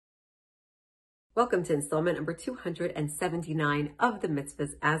Welcome to installment number 279 of the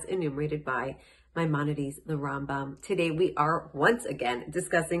Mitzvahs as enumerated by Maimonides, the Rambam. Today we are once again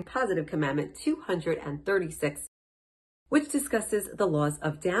discussing Positive Commandment 236, which discusses the laws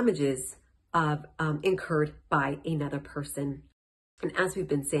of damages incurred by another person. And as we've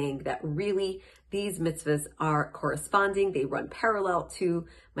been saying, that really these mitzvahs are corresponding. They run parallel to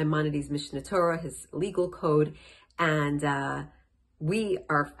Maimonides' Mishnah Torah, his legal code, and we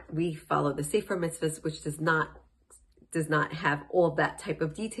follow the Sefer HaMitzvos, which does not have all of that type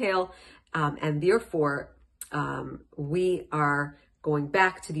of detail, and therefore we are going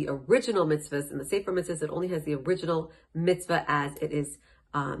back to the original mitzvahs. In the Sefer HaMitzvos, it only has the original mitzvah as it is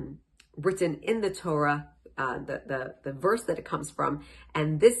written in the Torah, the verse that it comes from,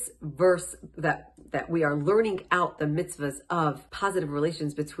 and this verse that we are learning out the mitzvahs of positive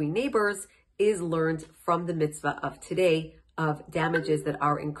relations between neighbors is learned from the mitzvah of today, of damages that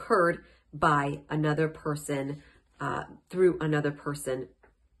are incurred by another person, through another person,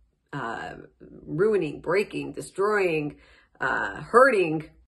 ruining, breaking, destroying, hurting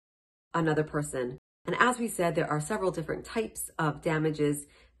another person. And as we said, there are several different types of damages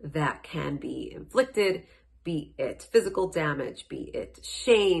that can be inflicted, be it physical damage, be it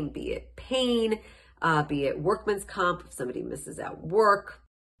shame, be it pain, be it workman's comp, if somebody misses at work,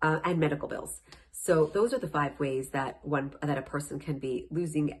 and medical bills. So those are the 5 ways that a person can be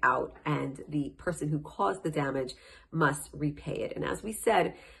losing out, and the person who caused the damage must repay it. And as we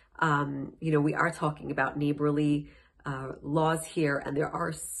said, we are talking about neighborly laws here, and there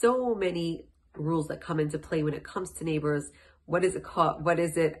are so many rules that come into play when it comes to neighbors. What is it called? What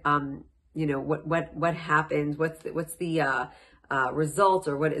is it? What happens? What's the result,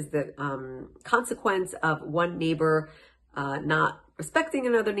 or what is the consequence of one neighbor not respecting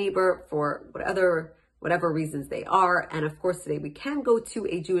another neighbor for whatever reasons they are? And of course, today we can go to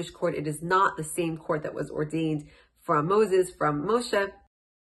a Jewish court. It is not the same court that was ordained from Moses, from Moshe,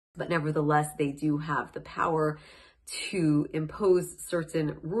 but nevertheless, they do have the power to impose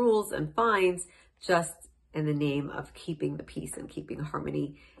certain rules and fines just in the name of keeping the peace and keeping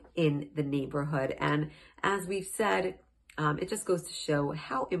harmony in the neighborhood. And as we've said, it just goes to show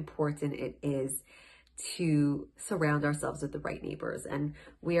how important it is to surround ourselves with the right neighbors. And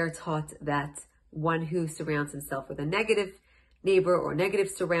we are taught that one who surrounds himself with a negative neighbor or negative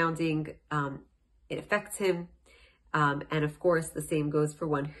surrounding, it affects him. And of course, the same goes for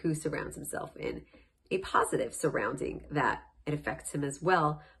one who surrounds himself in a positive surrounding, that it affects him as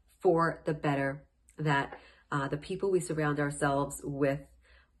well for the better, that the people we surround ourselves with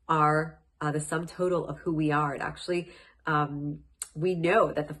are the sum total of who we are. It actually, we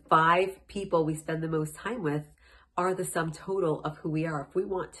know that the 5 people we spend the most time with are the sum total of who we are. If we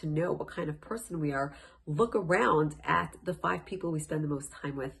want to know what kind of person we are, look around at the 5 people we spend the most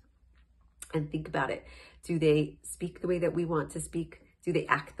time with and think about it. Do they speak the way that we want to speak? Do they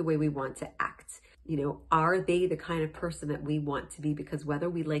act the way we want to act? Are they the kind of person that we want to be? Because whether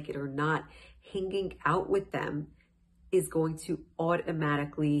we like it or not, hanging out with them is going to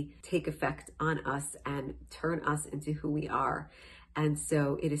automatically take effect on us and turn us into who we are. And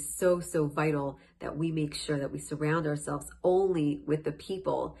so it is so, so vital that we make sure that we surround ourselves only with the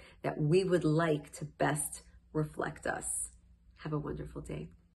people that we would like to best reflect us. Have a wonderful day.